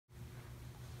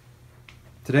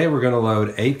Today we're going to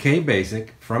load 8K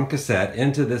Basic from Cassette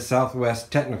into this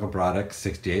Southwest Technical Products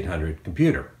 6800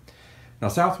 computer. Now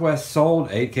Southwest sold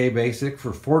 8K Basic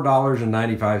for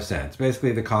 $4.95,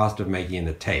 basically the cost of making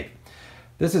the tape.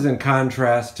 This is in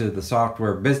contrast to the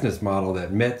software business model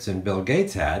that Mitz and Bill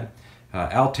Gates had.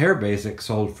 Altair Basic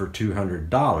sold for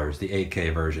 $200, the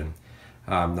 8K version.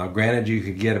 Now granted, you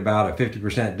could get about a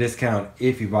 50% discount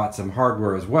if you bought some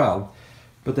hardware as well,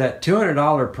 but that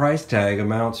 $200 price tag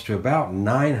amounts to about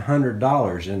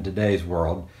 $900 in today's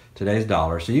world, today's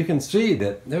dollar. So you can see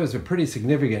that there was a pretty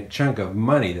significant chunk of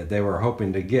money that they were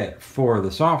hoping to get for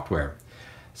the software.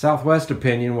 Southwest's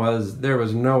opinion was there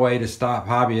was no way to stop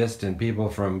hobbyists and people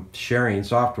from sharing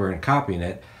software and copying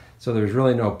it, so there's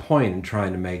really no point in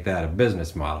trying to make that a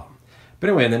business model. But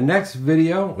anyway, in the next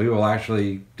video, we will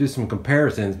actually do some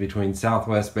comparisons between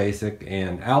Southwest Basic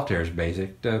and Altair's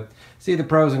Basic to see the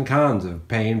pros and cons of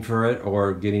paying for it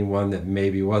or getting one that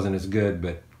maybe wasn't as good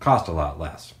but cost a lot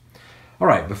less. All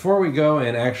right, before we go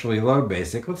and actually load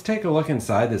Basic, let's take a look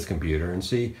inside this computer and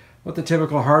see what the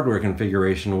typical hardware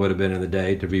configuration would have been in the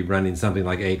day to be running something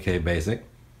like 8K Basic.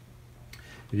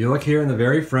 If you look here in the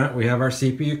very front, we have our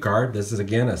CPU card. This is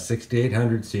again a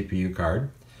 6800 CPU card.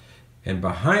 And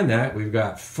behind that, we've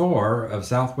got 4 of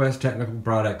Southwest Technical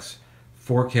Products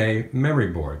 4K memory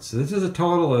boards. So this is a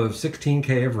total of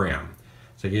 16K of RAM.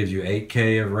 So it gives you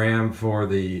 8K of RAM for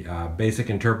the basic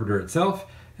interpreter itself,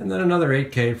 and then another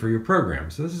 8K for your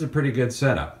program. So this is a pretty good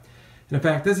setup. And in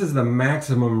fact, this is the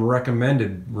maximum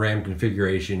recommended RAM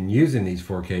configuration using these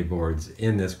 4K boards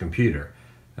in this computer.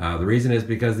 The reason is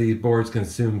because these boards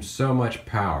consume so much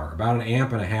power, about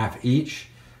 1.5 amps each.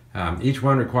 Each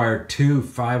one required 2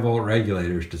 5-volt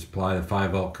regulators to supply the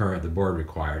 5-volt current the board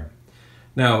required.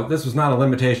 Now, this was not a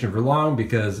limitation for long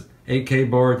because 8K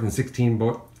boards and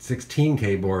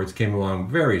 16K boards came along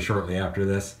very shortly after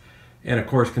this, and of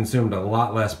course consumed a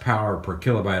lot less power per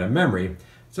kilobyte of memory,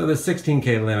 so the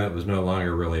 16K limit was no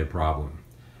longer really a problem.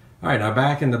 All right, now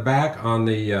back in the back on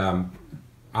the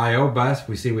I/O bus,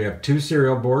 we see we have 2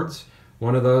 serial boards.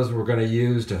 One of those we're going to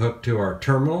use to hook to our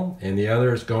terminal, and the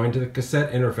other is going to the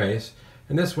cassette interface.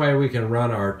 And this way we can run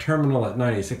our terminal at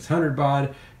 9600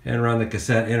 baud and run the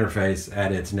cassette interface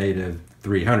at its native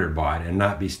 300 baud and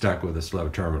not be stuck with a slow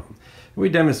terminal. We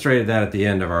demonstrated that at the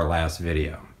end of our last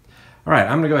video. All right,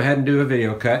 I'm going to go ahead and do a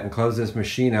video cut and close this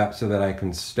machine up so that I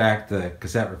can stack the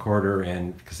cassette recorder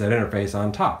and cassette interface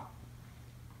on top.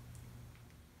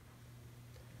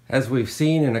 As we've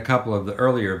seen in a couple of the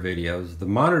earlier videos, the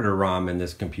monitor ROM in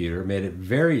this computer made it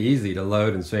very easy to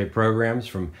load and save programs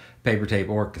from paper tape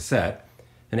or cassette.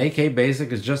 And 8K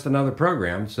Basic is just another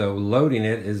program, so loading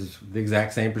it is the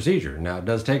exact same procedure. Now it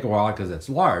does take a while because it's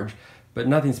large, but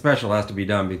nothing special has to be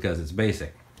done because it's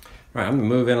basic. All right, I'm going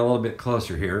to move in a little bit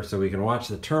closer here so we can watch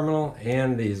the terminal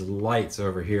and these lights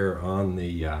over here on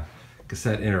the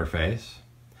cassette interface.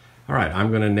 All right, I'm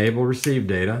going to enable receive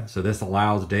data, so this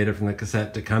allows data from the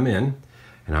cassette to come in,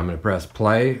 and I'm going to press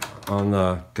play on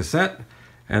the cassette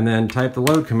and then type the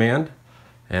load command,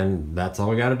 and that's all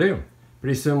we got to do.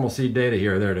 Pretty soon we'll see data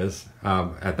here. There it is.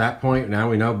 At that point, now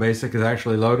we know Basic is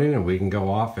actually loading, and we can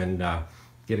go off and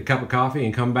get a cup of coffee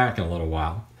and come back in a little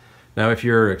while. Now, if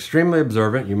you're extremely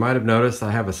observant, you might have noticed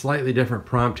I have a slightly different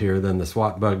prompt here than the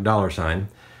SWAT bug $,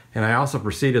 and I also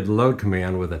preceded the load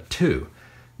command with a 2.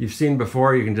 You've seen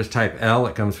before you can just type L,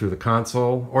 it comes through the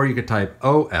console, or you could type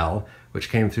OL,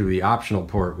 which came through the optional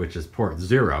port, which is port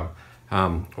 0.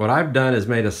 What I've done is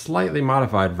made a slightly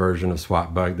modified version of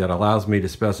SWAT bug that allows me to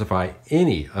specify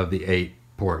any of the 8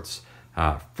 ports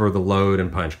for the load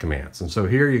and punch commands. And so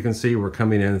here you can see we're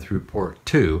coming in through port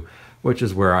 2, which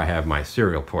is where I have my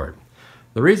serial port.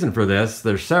 The reason for this,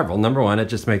 there's several. Number one, it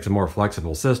just makes a more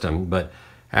flexible system, but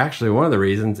actually one of the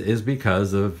reasons is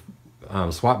because of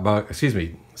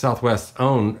Southwest's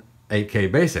own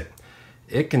 8K Basic.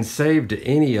 It can save to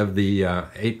any of the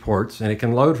 8 ports, and it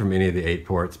can load from any of the 8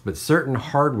 ports, but certain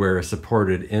hardware is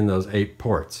supported in those 8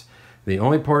 ports. The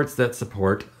only ports that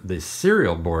support the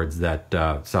serial boards that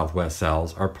Southwest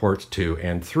sells are ports 2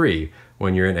 and 3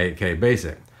 when you're in 8K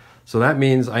Basic. So that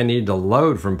means I need to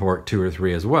load from port 2 or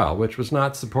 3 as well, which was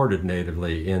not supported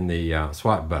natively in the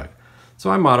SWAT bug. So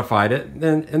I modified it,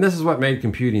 and this is what made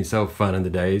computing so fun in the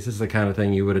days. This is the kind of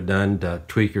thing you would have done to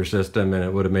tweak your system, and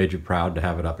it would have made you proud to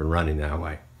have it up and running that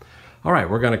way. All right,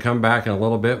 we're going to come back in a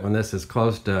little bit when this is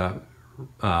close to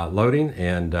loading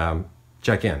and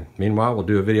check in. Meanwhile, we'll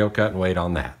do a video cut and wait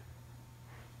on that.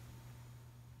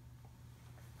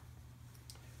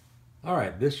 All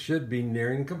right, this should be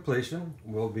nearing completion.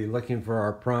 We'll be looking for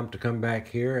our prompt to come back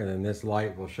here, and then this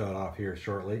light will shut off here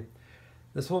shortly.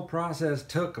 This whole process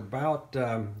took about,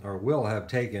 or will have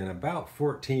taken about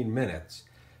 14 minutes.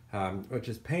 which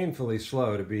is painfully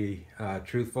slow to be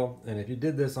truthful. And if you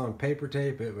did this on paper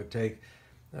tape, it would take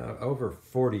over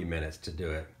 40 minutes to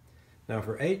do it. Now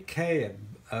for 8K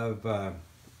of, oh,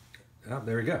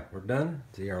 there we go, we're done.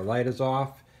 See, our light is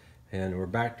off and we're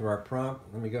back to our prompt.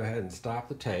 Let me go ahead and stop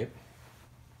the tape.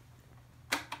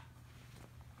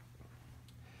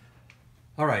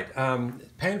 All right,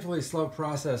 painfully slow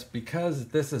process because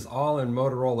this is all in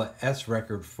Motorola S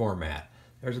record format.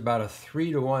 There's about a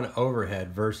 3-to-1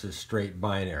 overhead versus straight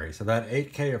binary. So that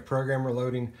 8K of programmer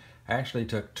loading actually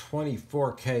took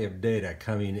 24K of data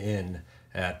coming in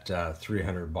at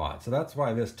 300 baud. So that's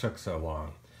why this took so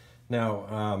long.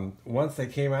 Now, once they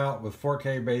came out with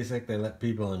 4K basic, they let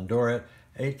people endure it.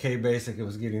 8K basic, it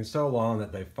was getting so long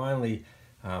that they finally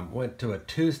went to a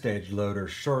 2-stage loader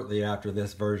shortly after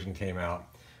this version came out,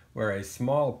 where a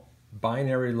small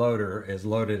binary loader is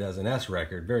loaded as an S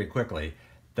record very quickly.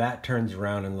 That turns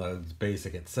around and loads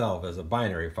BASIC itself as a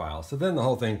binary file. So then the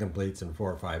whole thing completes in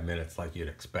 4 or 5 minutes like you'd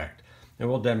expect. And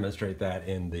we'll demonstrate that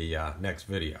in the next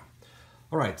video.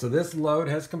 All right, so this load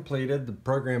has completed. The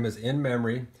program is in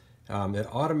memory. It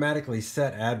automatically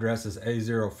set addresses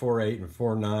A048 and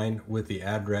 49 with the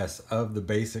address of the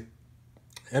BASIC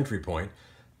entry point.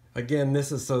 Again, this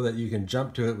is so that you can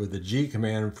jump to it with the G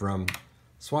command from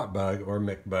SWTPBug or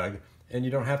McBug, and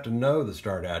you don't have to know the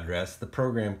start address. The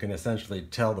program can essentially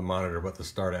tell the monitor what the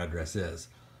start address is.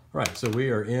 All right, so we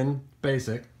are in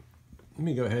BASIC. Let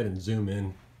me go ahead and zoom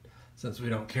in since we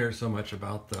don't care so much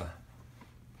about the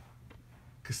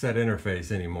cassette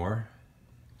interface anymore.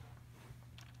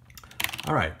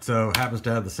 All right, so happens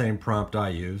to have the same prompt I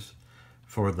use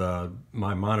for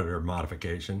my monitor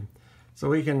modification. So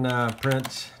we can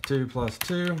print 2 plus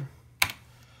 2,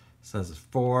 says it's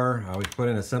 4. We put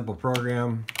in a simple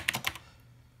program.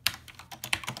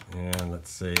 And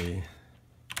let's see.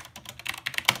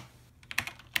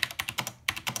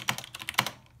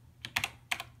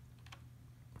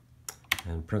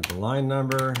 And print the line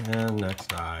number and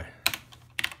next I.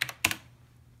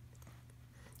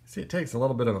 See, it takes a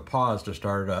little bit of a pause to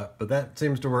start it up, but that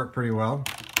seems to work pretty well.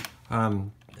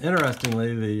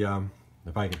 Interestingly,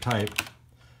 if I could type,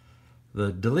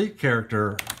 the delete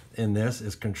character in this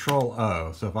is Control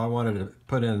O. So if I wanted to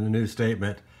put in a new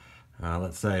statement,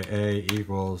 let's say A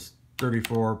equals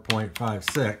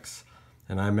 34.56,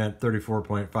 and I meant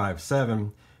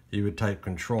 34.57, you would type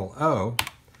Control O,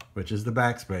 which is the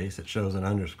backspace. It shows an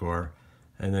underscore,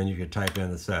 and then you could type in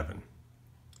the 7.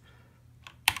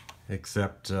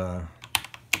 Except that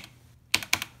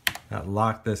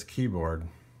lock this keyboard.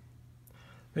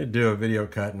 Let me do a video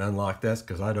cut and unlock this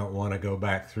because I don't want to go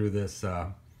back through this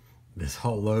this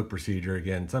whole load procedure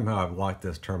again. Somehow I've locked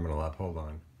this terminal up. Hold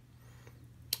on.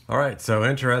 All right, so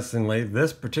interestingly,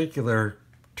 this particular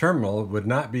terminal would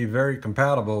not be very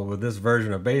compatible with this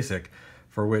version of BASIC,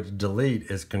 for which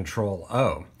delete is Control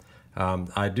O.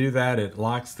 I do that, it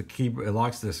locks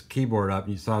this keyboard up.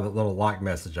 You saw that little lock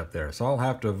message up there. So I'll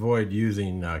have to avoid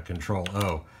using Control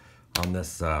O on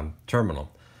this terminal.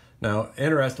 Now,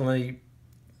 interestingly,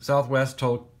 Southwest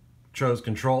chose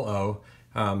Control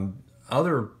O.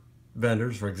 Other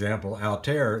vendors, for example,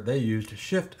 Altair, they used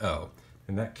Shift O,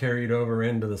 and that carried over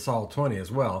into the SOL20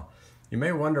 as well. You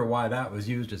may wonder why that was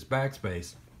used as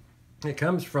backspace. It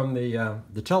comes from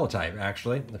the teletype,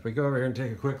 actually. If we go over here and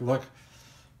take a quick look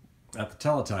at the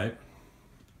teletype,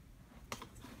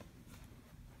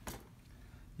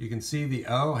 you can see the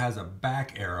O has a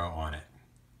back arrow on it.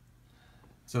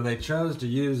 So they chose to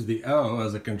use the O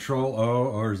as a Control O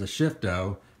or as a Shift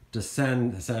O to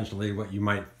send essentially what you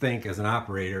might think as an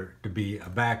operator to be a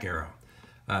back arrow.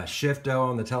 Shift O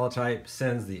on the teletype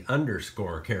sends the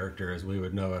underscore character as we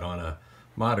would know it on a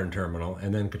modern terminal,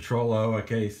 and then Control O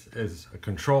is a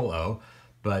Control O,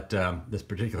 but this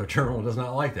particular terminal does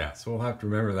not like that, so we'll have to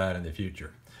remember that in the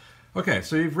future. Okay,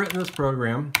 so you've written this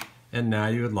program, and now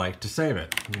you would like to save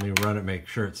it. Let me run it, make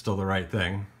sure it's still the right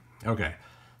thing. Okay,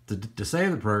 to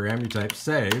save the program, you type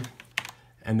save,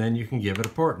 and then you can give it a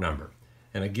port number.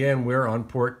 And again, we're on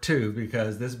port 2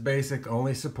 because this BASIC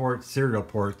only supports serial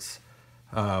ports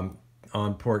on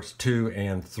ports 2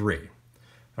 and 3.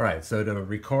 All right, so to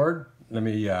record, let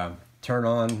me turn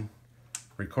on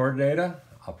record data.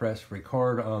 I'll press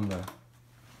record on the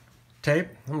tape.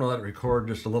 I'm gonna let it record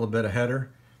just a little bit of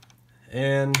header,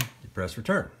 and you press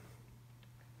return.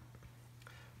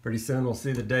 Pretty soon we'll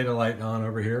see the data light on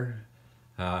over here.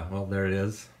 Well, there it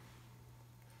is.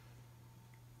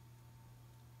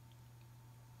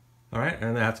 All right,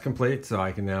 and that's complete, so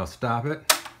I can now stop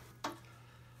it.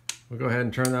 We'll go ahead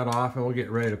and turn that off, and we'll get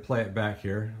ready to play it back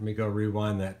here. Let me go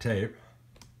rewind that tape.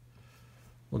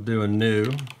 We'll do a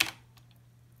new.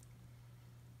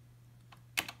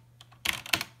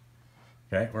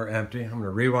 Okay, we're empty. I'm going to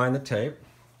rewind the tape.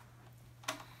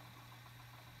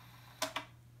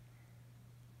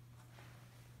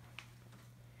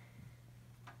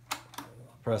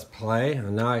 Press play,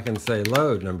 and now I can say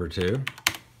load number 2.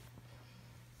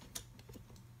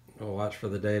 We'll watch for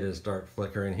the data to start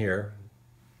flickering here.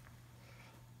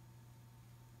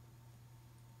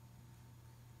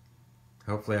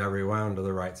 Hopefully I rewound to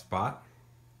the right spot.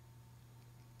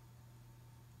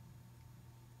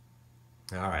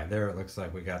 All right, there it looks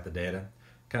like we got the data.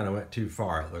 Kind of went too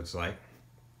far, it looks like.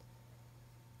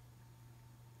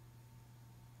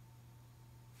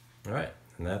 All right,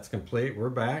 and that's complete. We're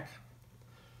back.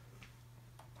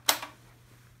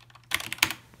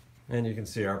 And you can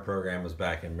see our program was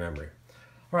back in memory.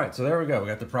 All right, so there we go. We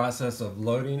got the process of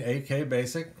loading 8K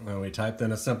Basic. And we typed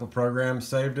in a simple program,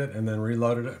 saved it, and then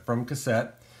reloaded it from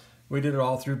cassette. We did it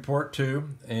all through port 2,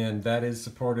 and that is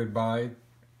supported by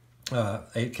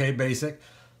 8K Basic.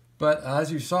 But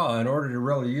as you saw, in order to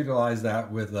really utilize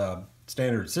that with a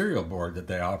standard serial board that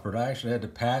they offered, I actually had to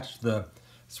patch the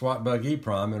SWTPC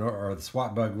EEPROM or the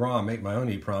SWTPC ROM, make my own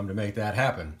EEPROM to make that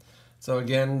happen. So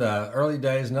again, the early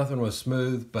days, nothing was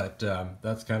smooth, but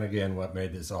that's kind of, again, what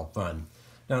made this all fun.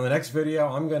 Now in the next video,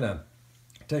 I'm going to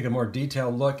take a more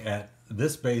detailed look at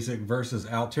this Basic versus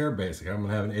Altair Basic. I'm going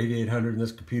to have an 8800 and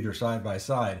this computer side by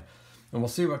side, and we'll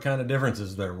see what kind of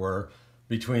differences there were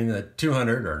between the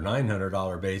 $200 or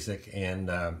 $900 Basic and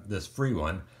this free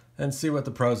one, and see what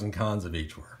the pros and cons of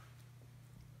each were.